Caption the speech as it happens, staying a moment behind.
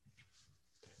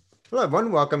Hello,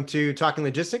 everyone. Welcome to Talking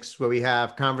Logistics, where we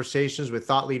have conversations with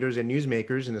thought leaders and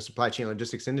newsmakers in the supply chain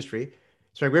logistics industry.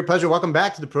 It's my great pleasure. Welcome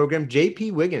back to the program,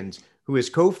 JP Wiggins, who is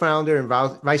co-founder and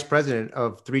vice president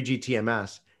of 3G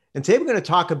TMS. And today we're going to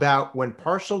talk about when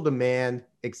parcel demand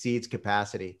exceeds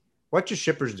capacity. What do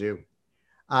shippers do?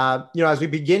 As we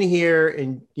begin here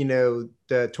in, the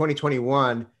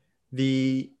 2021,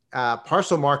 the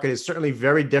parcel market is certainly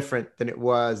very different than it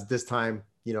was this time,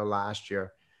 last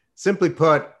year. Simply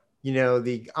put,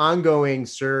 the ongoing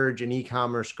surge in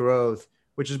e-commerce growth,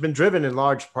 which has been driven in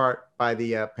large part by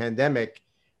the pandemic,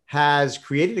 has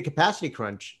created a capacity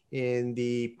crunch in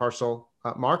the parcel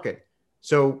market.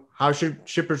 So how should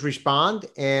shippers respond?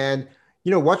 And,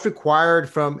 what's required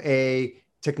from a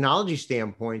technology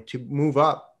standpoint to move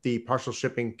up the parcel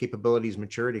shipping capabilities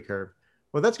maturity curve?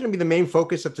 Well, that's going to be the main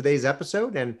focus of today's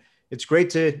episode. And it's great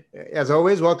to, as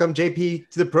always, welcome JP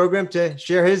to the program to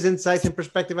share his insights and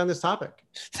perspective on this topic.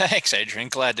 Thanks, Adrian.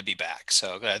 Glad to be back.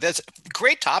 So that's a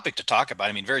great topic to talk about.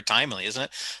 I mean, very timely, isn't it?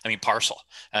 I mean, parcel.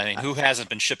 I mean, who hasn't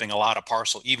been shipping a lot of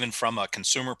parcel, even from a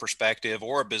consumer perspective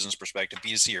or a business perspective,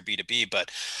 B2C or B2B? But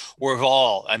we've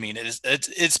all, I mean,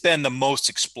 it's been the most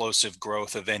explosive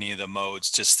growth of any of the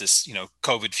modes. Just this,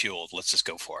 COVID fueled. Let's just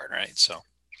go for it, right? So.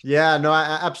 Yeah, no,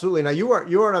 absolutely. Now you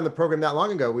weren't on the program that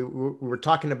long ago. We were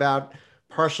talking about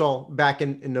partial back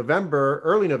in November,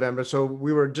 early November. So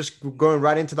we were just going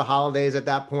right into the holidays at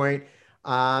that point.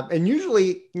 And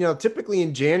usually, typically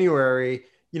in January,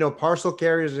 parcel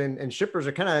carriers and shippers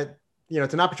are kind of,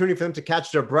 it's an opportunity for them to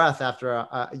catch their breath after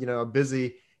a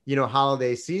busy,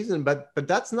 holiday season. But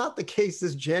that's not the case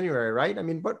this January, right? I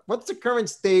mean, what's the current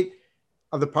state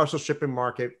of the parcel shipping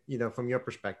market, from your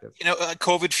perspective?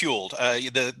 COVID fueled.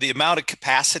 The amount of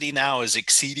capacity now is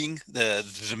exceeding the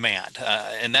demand,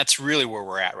 and that's really where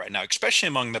we're at right now, especially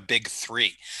among the big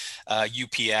three,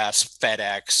 UPS,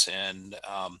 FedEx, and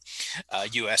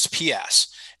USPS.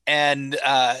 And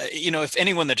if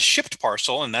anyone that has shipped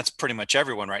parcel, and that's pretty much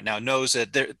everyone right now, knows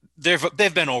that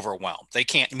they've been overwhelmed. They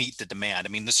can't meet the demand. I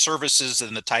mean, the services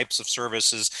and the types of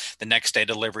services, the next day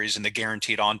deliveries and the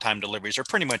guaranteed on-time deliveries are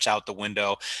pretty much out the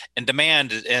window. And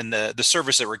demand and the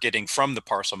service that we're getting from the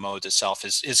parcel modes itself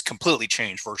is completely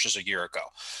changed versus a year ago.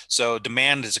 So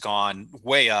demand has gone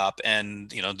way up,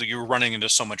 and you're running into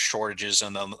so much shortages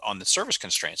on the service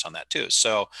constraints on that too.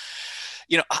 So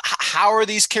how are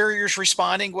these carriers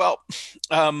responding? Well,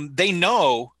 they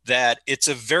know that it's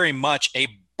a very much a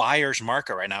buyer's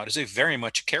market right now. It is a very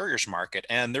much a carrier's market,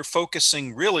 and they're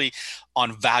focusing really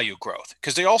on value growth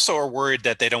because they also are worried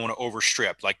that they don't want to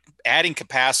overstrip. Like adding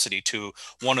capacity to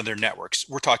one of their networks,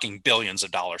 we're talking billions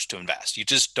of dollars to invest. You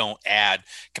just don't add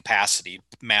capacity,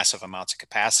 massive amounts of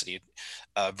capacity,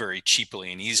 very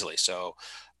cheaply and easily. So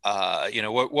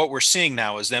what we're seeing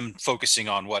now is them focusing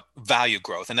on what value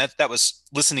growth, and that was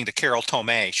listening to Carol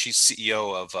Tomé. She's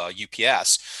CEO of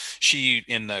UPS. She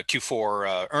in the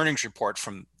Q4 earnings report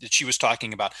she was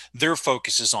talking about their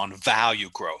focus is on value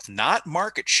growth, not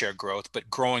market share growth, but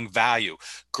growing value,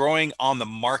 growing on the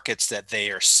markets that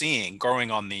they are seeing, growing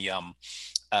on the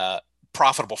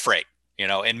profitable freight.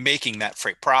 And making that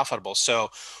freight profitable. So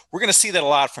we're going to see that a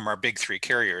lot from our big three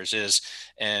carriers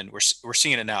and we're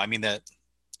seeing it now. I mean, the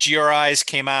GRIs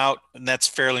came out, and that's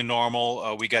fairly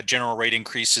normal. We got general rate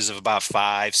increases of about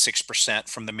 5-6%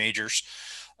 from the majors.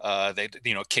 They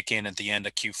kick in at the end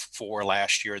of Q4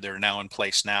 last year. They're now in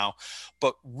place now.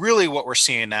 But really what we're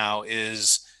seeing now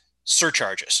is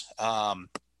surcharges.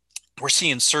 We're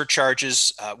seeing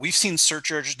surcharges. We've seen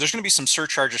surcharges. There's going to be some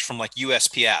surcharges from like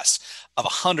USPS of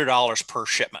 $100 per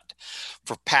shipment.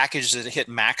 For packages that hit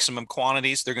maximum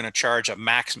quantities, they're going to charge a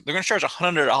maximum. They're going to charge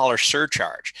 $100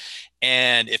 surcharge.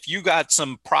 And if you got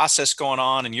some process going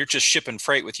on and you're just shipping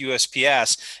freight with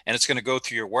USPS and it's going to go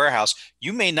through your warehouse,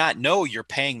 you may not know you're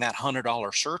paying that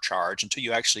 $100 surcharge until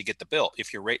you actually get the bill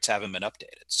if your rates haven't been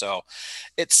updated. So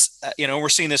it's, we're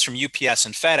seeing this from UPS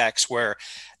and FedEx where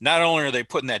not only are they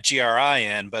putting that GRI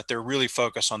in, but they're really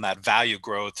focused on that value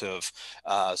growth of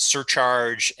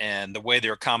surcharge and the way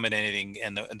they're accommodating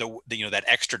and the that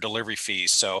extra delivery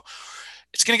fees. So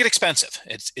it's going to get expensive.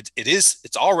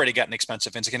 It's already gotten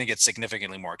expensive, and it's going to get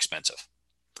significantly more expensive.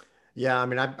 Yeah, I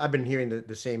mean, I've been hearing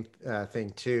the same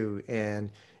thing too,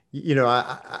 and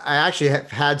I actually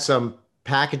have had some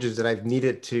packages that I've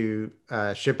needed to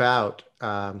ship out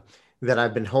that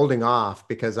I've been holding off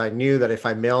because I knew that if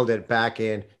I mailed it back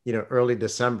in early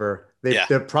December, Yeah.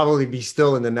 they'd probably be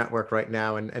still in the network right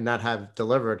now and not have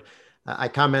delivered. I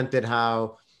commented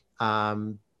how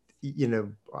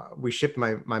we shipped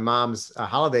my mom's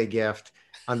holiday gift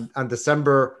on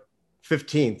December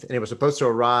 15th, and it was supposed to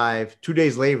arrive 2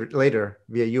 days later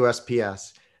via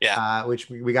USPS, Yeah. which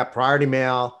we got priority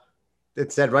mail.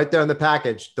 it said right there on the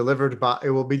package,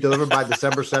 it will be delivered by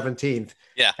December 17th.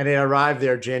 Yeah. And it arrived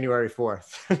there January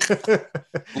 4th.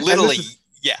 and Literally.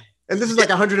 Yeah. this is like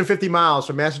 150 miles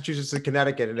from Massachusetts to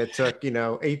Connecticut. And it took,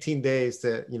 18 days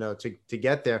to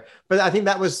get there. But I think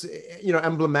that was,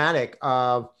 emblematic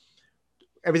of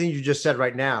everything you just said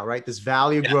right now, right? This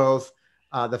value growth,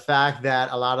 the fact that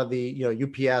a lot of the,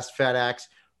 UPS, FedEx,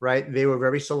 right? They were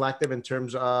very selective in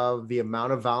terms of the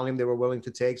amount of volume they were willing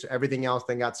to take. So everything else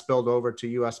then got spilled over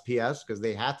to USPS because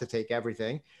they had to take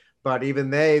everything. But even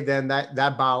then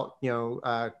that bout,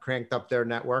 cranked up their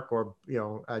network or,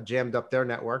 jammed up their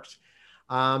networks.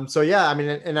 So yeah, I mean,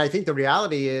 and I think the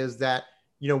reality is that,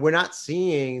 we're not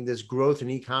seeing this growth in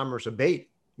e-commerce abate.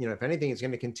 If anything, it's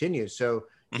going to continue. So,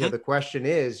 the question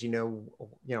is,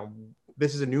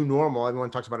 this is a new normal.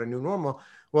 Everyone talks about a new normal.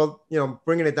 Well,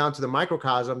 bringing it down to the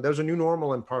microcosm, there's a new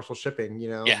normal in parcel shipping,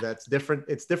 that's different.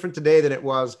 It's different today than it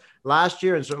was last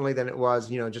year. And certainly than it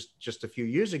was, just a few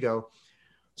years ago.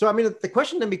 So, I mean, the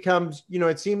question then becomes,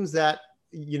 it seems that,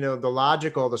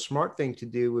 the smart thing to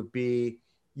do would be,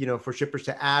 for shippers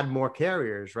to add more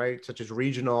carriers, right? Such as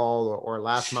regional or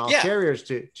last mile carriers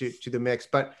to the mix.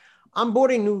 But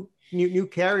onboarding new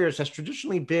carriers has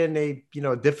traditionally been a,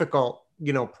 difficult,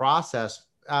 process.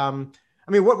 I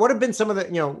mean, what have been some of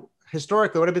the,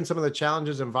 historically, what have been some of the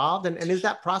challenges involved? And is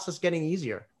that process getting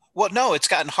easier? Well, no, it's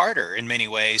gotten harder in many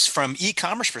ways from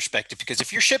e-commerce perspective, because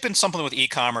if you're shipping something with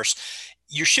e-commerce,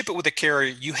 you ship it with a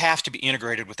carrier, you have to be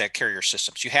integrated with that carrier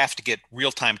systems. You have to get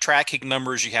real-time tracking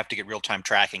numbers. You have to get real-time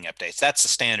tracking updates. That's the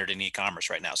standard in e-commerce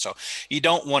right now. So you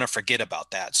don't want to forget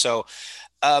about that. So,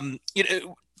 the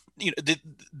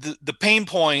pain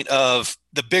point of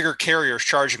the bigger carriers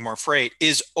charging more freight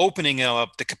is opening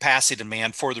up the capacity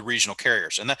demand for the regional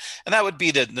carriers, and that would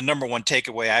be the number one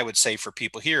takeaway I would say for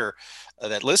people here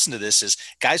that listen to this is,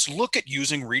 guys, look at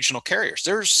using regional carriers.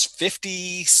 There's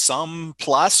 50 some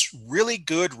plus really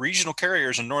good regional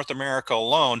carriers in North America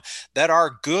alone that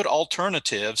are good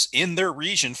alternatives in their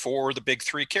region for the big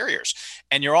three carriers,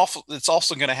 and it's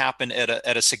also going to happen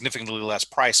at a significantly less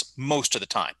price most of the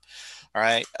time. All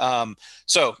right.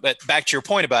 But back to your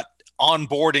point about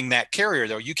onboarding that carrier,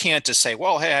 though, you can't just say,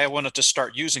 well, hey, I wanted to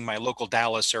start using my local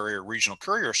Dallas area regional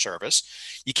courier service.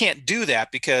 You can't do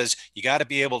that because you got to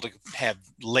be able to have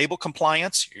label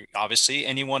compliance, obviously,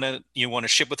 and you want to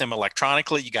ship with them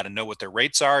electronically. You got to know what their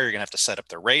rates are. You're going to have to set up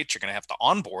their rates. You're going to have to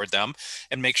onboard them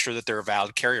and make sure that they're a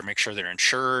valid carrier, make sure they're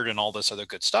insured and all this other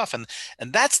good stuff. And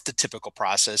that's the typical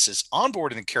process. Is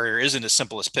onboarding the carrier isn't as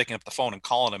simple as picking up the phone and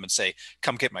calling them and say,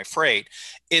 come get my freight.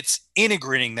 It's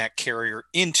integrating that carrier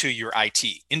into your IT,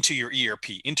 into your ERP,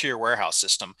 into your warehouse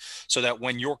system, so that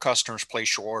when your customers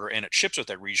place your order and it ships with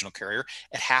that regional carrier,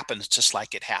 it happens just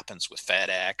like it happens with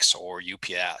FedEx or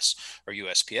UPS or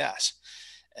USPS.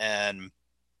 And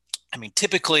I mean,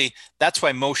 typically that's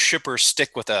why most shippers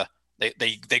stick with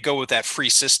they go with that free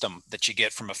system that you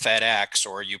get from a FedEx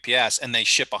or a UPS, and they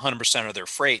ship 100% of their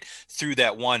freight through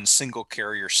that one single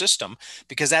carrier system,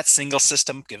 because that single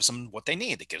system gives them what they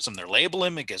need. It gives them their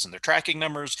labeling, it gives them their tracking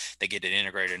numbers, they get it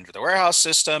integrated into the warehouse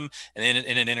system, and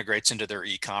then it integrates into their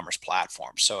e-commerce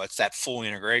platform. So it's that full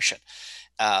integration.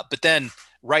 But then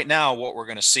right now, what we're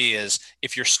going to see is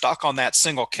if you're stuck on that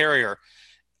single carrier,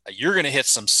 you're going to hit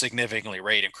some significantly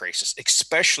rate increases,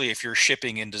 especially if you're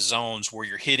shipping into zones where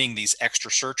you're hitting these extra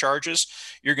surcharges.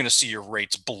 You're going to see your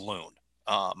rates balloon.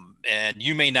 And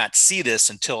you may not see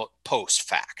this until post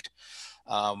fact.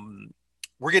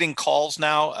 We're getting calls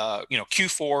now,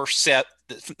 Q4 set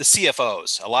the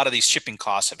CFOs. A lot of these shipping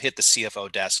costs have hit the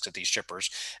CFO desks at these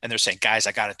shippers, and they're saying, guys,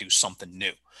 I got to do something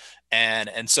new.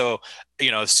 And so,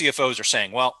 CFOs are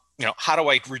saying, well, how do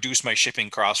I reduce my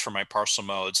shipping costs for my parcel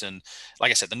modes? And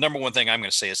like I said, the number one thing I'm going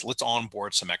to say is let's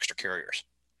onboard some extra carriers.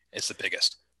 It's the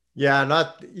biggest. Yeah,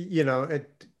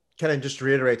 it kind of just to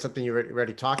reiterate something you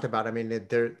already talked about. I mean,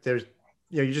 there's,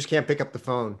 you just can't pick up the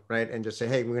phone, right? And just say,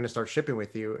 hey, we're going to start shipping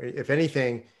with you. If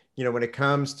anything, when it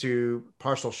comes to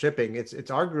parcel shipping, it's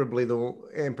arguably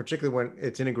and particularly when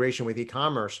it's integration with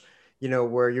e-commerce,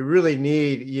 where you really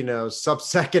need,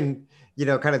 sub-second,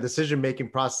 kind of decision-making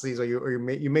processes, or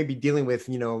you may be dealing with,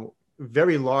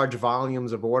 very large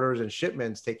volumes of orders and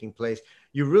shipments taking place.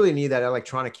 You really need that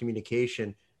electronic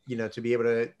communication, to be able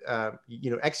to,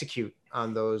 execute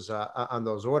on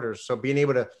those orders. So being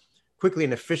able to quickly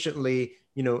and efficiently,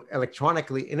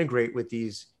 electronically integrate with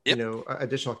these,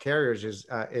 additional carriers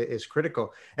is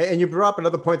critical. And you brought up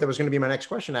another point that was going to be my next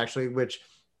question, actually, which,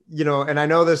 and I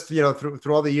know this,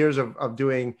 through all the years of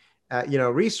doing,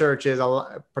 research is,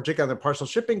 particularly on the parcel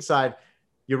shipping side,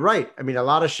 you're right. I mean, a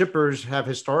lot of shippers have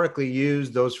historically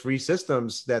used those free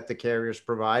systems that the carriers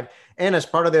provide. And as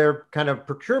part of their kind of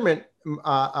procurement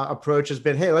approach has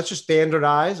been, hey, let's just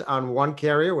standardize on one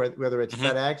carrier, whether it's Hmm.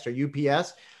 FedEx or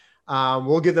UPS.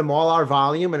 We'll give them all our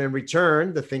volume. And in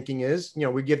return, the thinking is,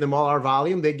 we give them all our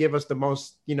volume. They give us the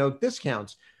most,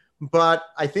 discounts. But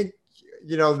I think,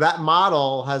 that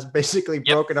model has basically Yep.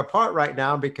 broken apart right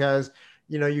now because,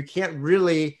 you can't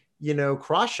really,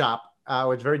 cross shop.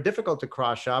 It's very difficult to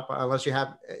cross shop unless you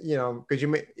have, because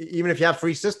even if you have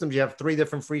free systems, you have three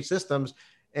different free systems,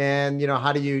 and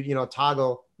how do you,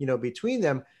 toggle, between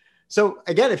them? So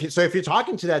again, if you're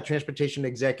talking to that transportation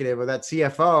executive or that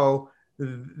CFO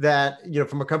that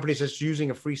from a company that's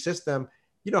using a free system,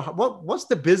 what's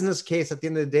the business case at the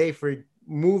end of the day for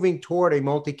moving toward a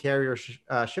multi-carrier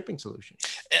shipping solution?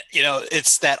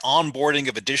 It's that onboarding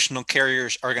of additional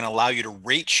carriers are going to allow you to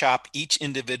rate shop each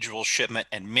individual shipment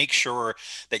and make sure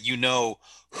that you know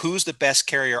who's the best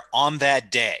carrier on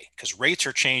that day, because rates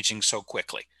are changing so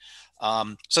quickly.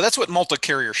 So that's what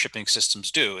multi-carrier shipping systems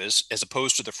do, is as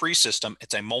opposed to the free system,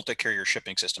 it's a multi-carrier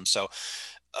shipping system. So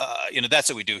that's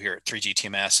what we do here at 3G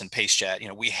TMS and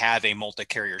PaceJet. We have a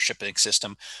multi-carrier shipping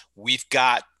system. We've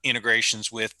got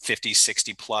integrations with 50,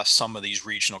 60 plus some of these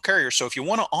regional carriers. So if you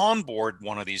want to onboard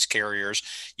one of these carriers,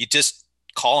 you just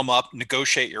call them up,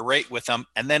 negotiate your rate with them,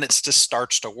 and then it just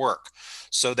starts to work.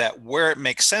 So that where it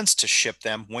makes sense to ship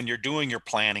them, when you're doing your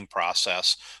planning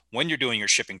process, when you're doing your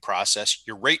shipping process,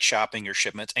 you're rate shopping your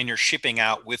shipments and you're shipping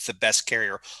out with the best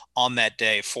carrier on that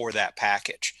day for that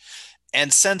package.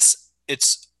 And since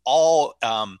it's all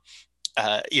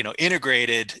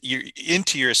integrated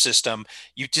into your system,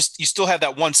 you still have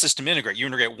that one system integrate. You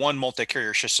integrate one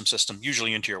multi-carrier system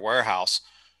usually into your warehouse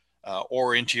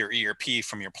or into your ERP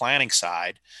from your planning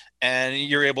side, and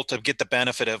you're able to get the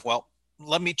benefit of, well,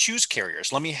 let me choose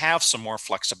carriers. Let me have some more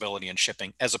flexibility in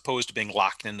shipping as opposed to being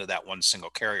locked into that one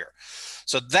single carrier.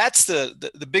 So that's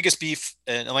the biggest beef.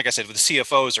 And like I said, with the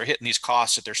CFOs are hitting these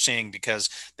costs that they're seeing because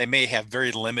they may have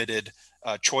very limited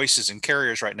choices in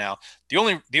carriers right now. The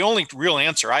only real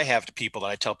answer I have to people that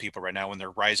I tell people right now when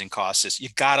they're rising costs is you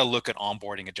got to look at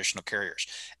onboarding additional carriers,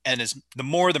 and the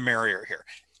more the merrier here.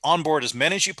 Onboard as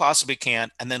many as you possibly can,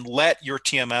 and then let your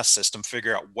TMS system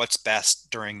figure out what's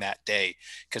best during that day,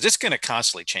 because it's going to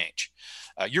constantly change.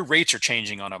 Your rates are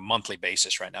changing on a monthly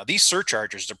basis right now. These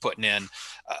surcharges they're putting in,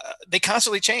 they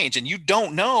constantly change, and you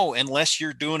don't know unless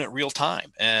you're doing it real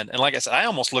time. And like I said, I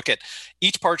almost look at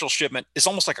each partial shipment is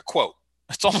almost like a quote.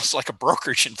 It's almost like a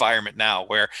brokerage environment now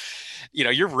where,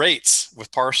 your rates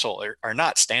with parcel are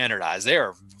not standardized. They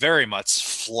are very much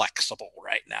flexible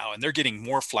right now, and they're getting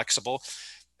more flexible.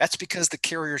 That's because the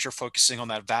carriers are focusing on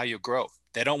that value growth.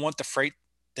 They don't want the freight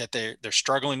that they're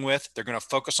struggling with. They're going to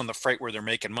focus on the freight where they're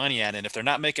making money at. And if they're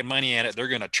not making money at it, they're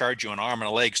going to charge you an arm and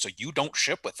a leg so you don't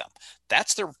ship with them.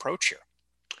 That's their approach here.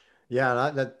 Yeah,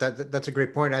 that's a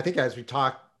great point. I think as we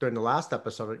talked during the last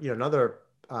episode, another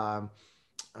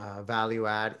value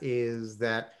add is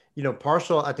that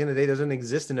parcel at the end of the day doesn't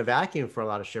exist in a vacuum for a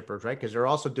lot of shippers, right? Because they're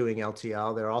also doing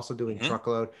LTL, they're also doing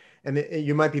truckload, and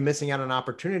you might be missing out on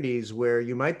opportunities where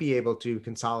you might be able to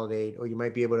consolidate, or you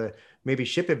might be able to maybe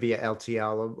ship it via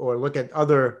LTL, or look at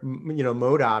other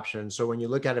mode options. So when you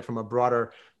look at it from a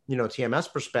broader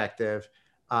TMS perspective,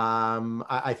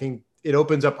 I think it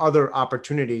opens up other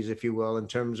opportunities, if you will, in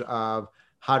terms of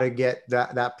how to get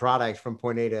that product from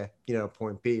point A to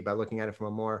point B by looking at it from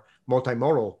a more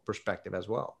multimodal perspective as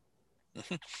well.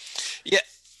 Mm-hmm.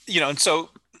 Yeah, and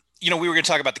so we were going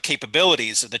to talk about the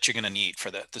capabilities that you're going to need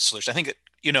for the solution. I think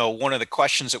that one of the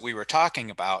questions that we were talking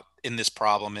about in this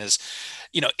problem is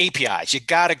APIs. You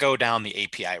got to go down the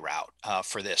API route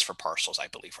for parcels, I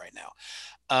believe, right now.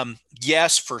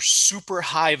 Yes, for super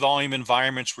high volume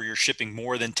environments where you're shipping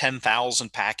more than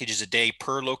 10,000 packages a day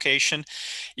per location,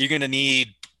 you're going to need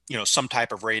some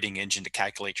type of rating engine to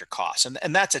calculate your costs,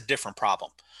 and that's a different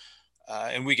problem.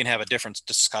 And we can have a different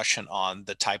discussion on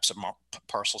the types of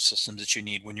parcel systems that you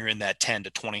need when you're in that 10 to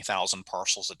 20,000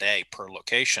 parcels a day per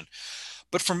location.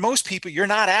 But for most people, you're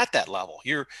not at that level.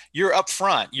 You're up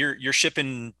front. You're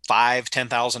shipping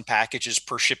 10,000 packages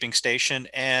per shipping station,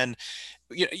 and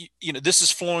this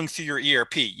is flowing through your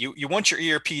ERP. You want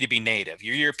your ERP to be native.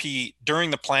 Your ERP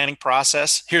during the planning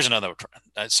process. Here's another.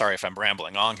 Sorry if I'm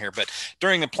rambling on here, but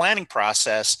during the planning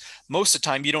process, most of the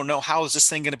time you don't know how is this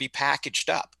thing going to be packaged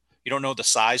up. You don't know the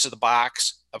size of the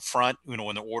box. up front, when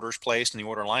the order is placed and the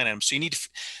order line item. So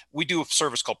we do a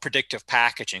service called predictive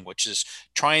packaging, which is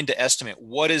trying to estimate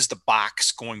what is the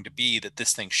box going to be that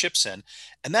this thing ships in.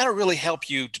 And that'll really help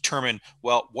you determine,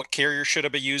 well, what carrier should I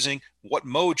be using? What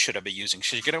mode should I be using?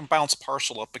 So you're going to bounce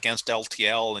parcel up against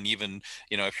LTL, and even,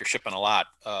 if you're shipping a lot,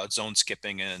 zone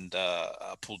skipping and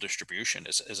pool distribution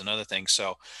is another thing.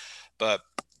 So, but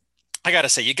I got to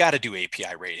say, you got to do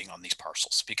API rating on these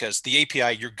parcels, because the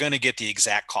API, you're going to get the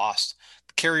exact cost.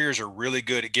 The carriers are really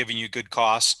good at giving you good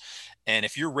costs. And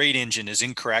if your rate engine is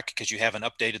incorrect because you haven't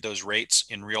updated those rates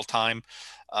in real time,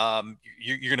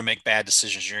 you're going to make bad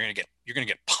decisions. You're going to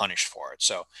get punished for it.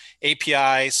 So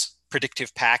APIs,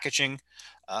 predictive packaging,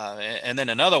 and then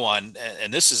another one,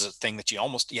 and this is a thing that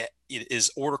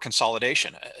is order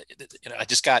consolidation. I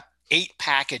just got 8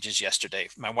 packages yesterday.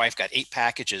 My wife got 8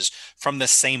 packages from the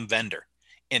same vendor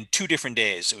in 2 different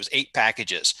days. It was 8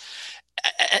 packages.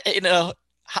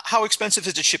 How expensive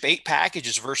is it to ship 8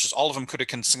 packages versus all of them could have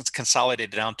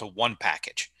consolidated down to 1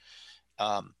 package?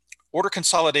 Order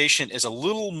consolidation is a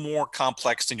little more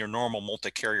complex than your normal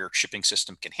multi-carrier shipping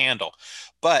system can handle,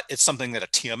 but it's something that a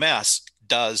TMS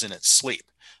does in its sleep,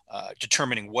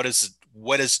 determining what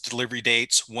is delivery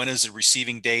dates, when is the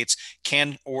receiving dates,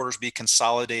 can orders be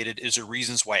consolidated, is there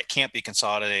reasons why it can't be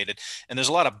consolidated, and there's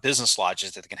a lot of business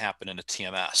logic that can happen in a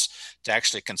TMS to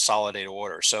actually consolidate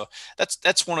orders. So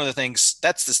that's one of the things.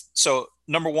 So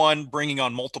number one, bringing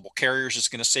on multiple carriers is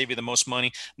going to save you the most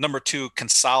money. Number two,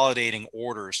 consolidating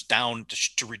orders down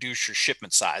to reduce your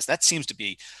shipment size. That seems to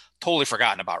be totally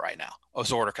forgotten about right now,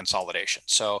 is order consolidation.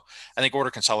 So I think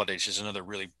order consolidation is another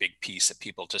really big piece that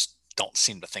people just don't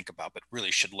seem to think about, but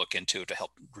really should look into to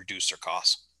help reduce their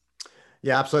costs.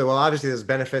 Yeah, absolutely. Well, obviously there's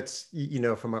benefits,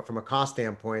 from a cost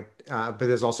standpoint, but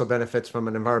there's also benefits from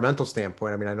an environmental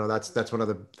standpoint. I mean, I know that's one of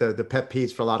the pet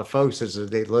peeves for a lot of folks is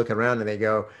that they look around and they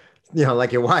go,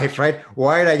 like your wife, right?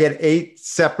 Why did I get 8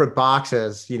 separate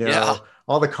boxes? Yeah.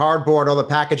 All the cardboard, all the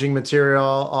packaging material,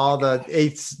 all the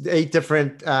eight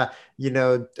different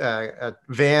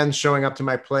vans showing up to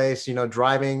my place,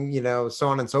 driving, so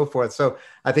on and so forth. So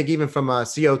I think even from a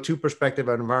CO2 perspective,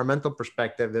 an environmental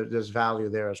perspective, there's value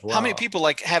there as well. How many people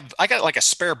I got like a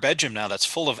spare bedroom now that's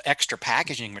full of extra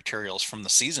packaging materials from the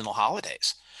seasonal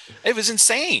holidays. It was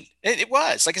insane. It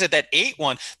was, like I said, that 8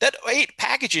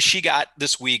 packages she got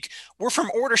this week were from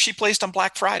orders she placed on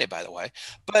Black Friday, by the way.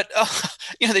 But,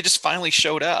 they just finally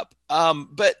showed up.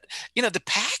 But the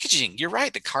packaging, you're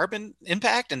right, the carbon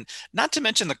impact, and not to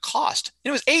mention the cost. It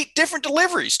was 8 different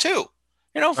deliveries too.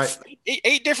 Right.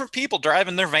 8 different people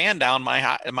driving their van down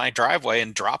my driveway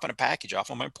and dropping a package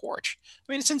off on my porch.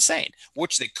 I mean, it's insane,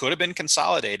 which they could have been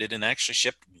consolidated and actually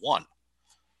shipped one.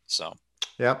 So,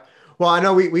 yep. Well, I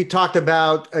know we talked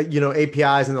about,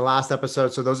 APIs in the last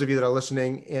episode. So those of you that are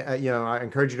listening, I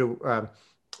encourage you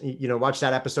to, watch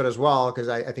that episode as well, because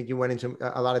I think you went into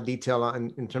a lot of detail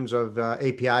in terms of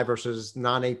API versus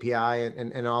non-API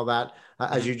and all that,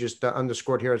 as you just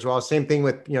underscored here as well. Same thing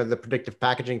with, the predictive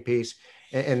packaging piece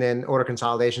and then order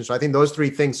consolidation. So I think those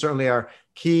 3 things certainly are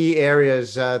key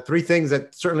areas, 3 things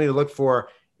that certainly to look for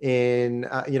in,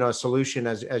 a solution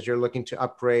as you're looking to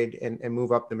upgrade and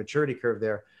move up the maturity curve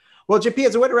there. Well, JP,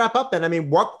 as a way to wrap up then, I mean,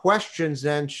 what questions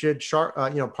then should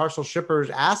parcel shippers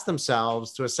ask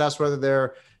themselves to assess whether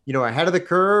they're, ahead of the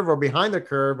curve or behind the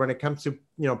curve when it comes to,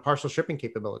 parcel shipping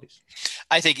capabilities?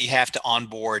 I think you have to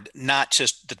onboard not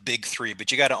just the big 3,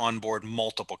 but you got to onboard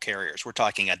multiple carriers. We're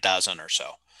talking a dozen or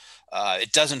so.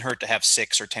 It doesn't hurt to have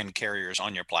 6 or 10 carriers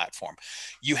on your platform.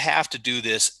 You have to do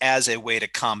this as a way to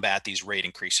combat these rate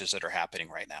increases that are happening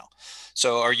right now.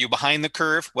 So are you behind the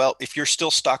curve? Well, if you're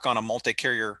still stuck on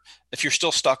if you're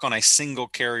still stuck on a single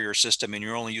carrier system and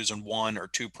you're only using 1 or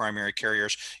 2 primary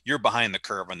carriers, you're behind the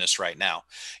curve on this right now.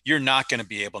 You're not going to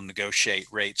be able to negotiate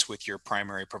rates with your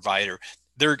primary provider.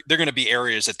 They're going to be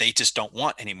areas that they just don't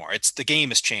want anymore. The game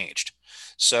has changed.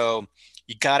 So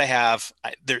you got to have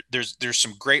there's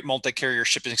some great multi-carrier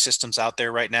shipping systems out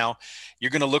there right now.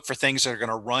 You're going to look for things that are going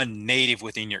to run native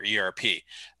within your ERP.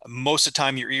 Most of the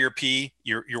time, your ERP,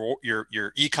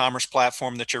 your e-commerce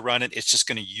platform that you're running, it's just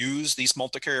going to use these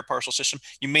multi-carrier parcel systems.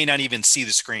 You may not even see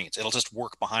the screens. It'll just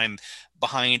work behind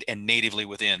and natively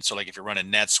within. So like if you're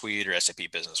running NetSuite or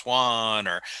SAP Business One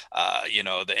or any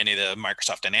of the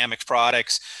Microsoft Dynamics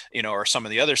products, or some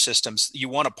of the other systems, you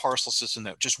want a parcel system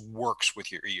that just works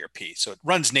with your ERP. So it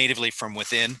runs natively from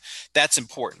within. That's an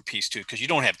important piece too, because you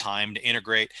don't have time to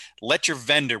integrate. Let your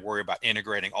vendor worry about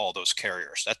integrating all those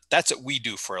carriers. That's what we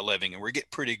do for for a living, and we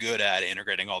get pretty good at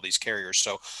integrating all these carriers.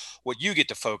 So what you get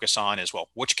to focus on is, well,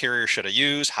 which carrier should I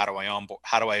use? How do I onboard?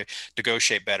 How do I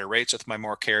negotiate better rates with my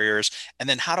more carriers? And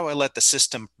then how do I let the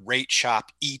system rate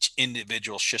shop each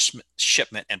individual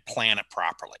shipment and plan it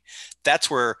properly? That's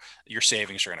where your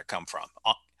savings are going to come from.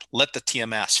 Let the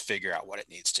TMS figure out what it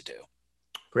needs to do.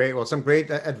 Great. Well, some great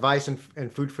advice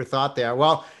and food for thought there.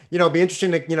 Well, it'll be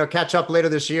interesting to, catch up later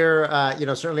this year,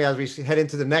 certainly as we head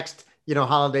into the next,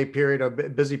 holiday period or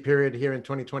busy period here in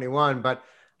 2021. But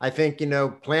I think,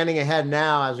 planning ahead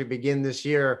now as we begin this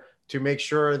year to make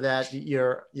sure that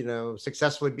you're,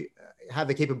 successfully have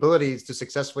the capabilities to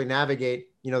successfully navigate,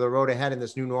 the road ahead in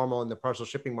this new normal in the parcel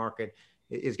shipping market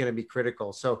is going to be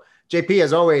critical. So JP,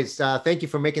 as always, thank you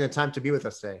for making the time to be with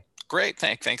us today. Great.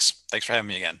 Thanks for having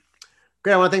me again.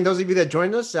 Great. I want to thank those of you that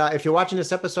joined us. If you're watching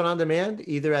this episode on demand,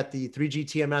 either at the 3G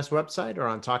TMS website or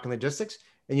on Talking Logistics,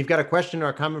 and you've got a question or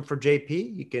a comment for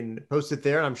JP, you can post it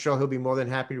there, and I'm sure he'll be more than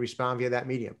happy to respond via that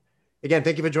medium. Again,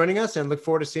 thank you for joining us, and look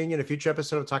forward to seeing you in a future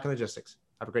episode of Talking Logistics.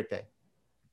 Have a great day.